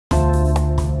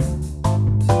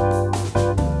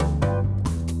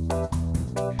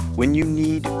When you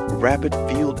need rapid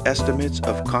field estimates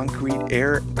of concrete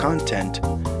air content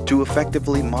to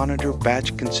effectively monitor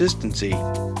batch consistency,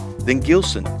 then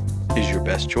Gilson is your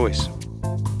best choice.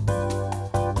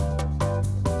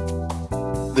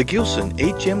 The Gilson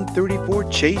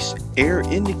HM-34 Chace Air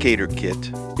Indicator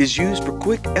Kit is used for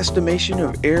quick estimation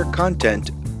of air content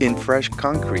in fresh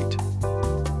concrete.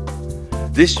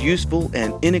 This useful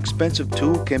and inexpensive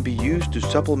tool can be used to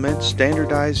supplement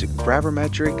standardized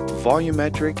gravimetric,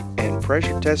 volumetric, and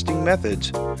pressure testing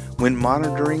methods when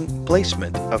monitoring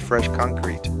placement of fresh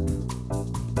concrete.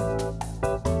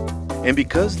 And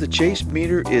because the Chace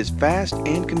meter is fast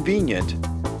and convenient,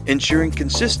 ensuring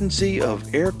consistency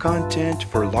of air content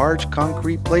for large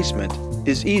concrete placement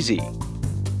is easy.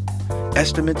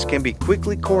 Estimates can be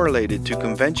quickly correlated to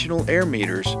conventional air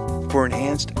meters for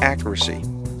enhanced accuracy.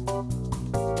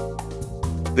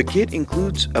 The kit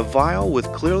includes a vial with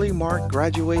clearly marked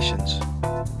graduations,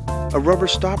 a rubber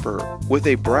stopper with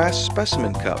a brass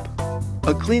specimen cup,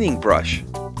 a cleaning brush,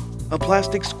 a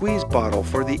plastic squeeze bottle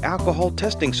for the alcohol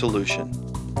testing solution,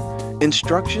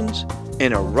 instructions,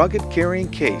 and a rugged carrying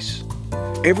case.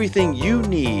 Everything you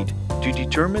need to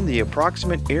determine the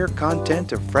approximate air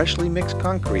content of freshly mixed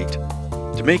concrete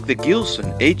to make the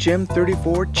Gilson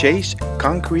HM-34 Chace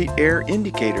Concrete Air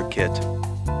Indicator Kit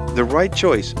the right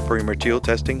choice for your material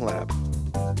testing lab.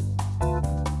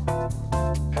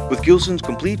 With Gilson's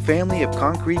complete family of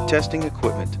concrete testing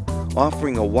equipment,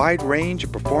 offering a wide range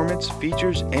of performance,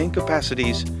 features, and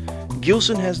capacities,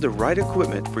 Gilson has the right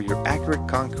equipment for your accurate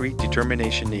concrete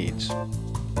determination needs.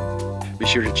 Be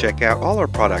sure to check out all our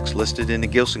products listed in the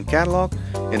Gilson catalog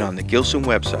and on the Gilson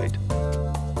website.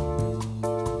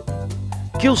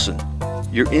 Gilson,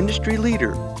 your industry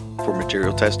leader for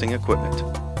material testing equipment.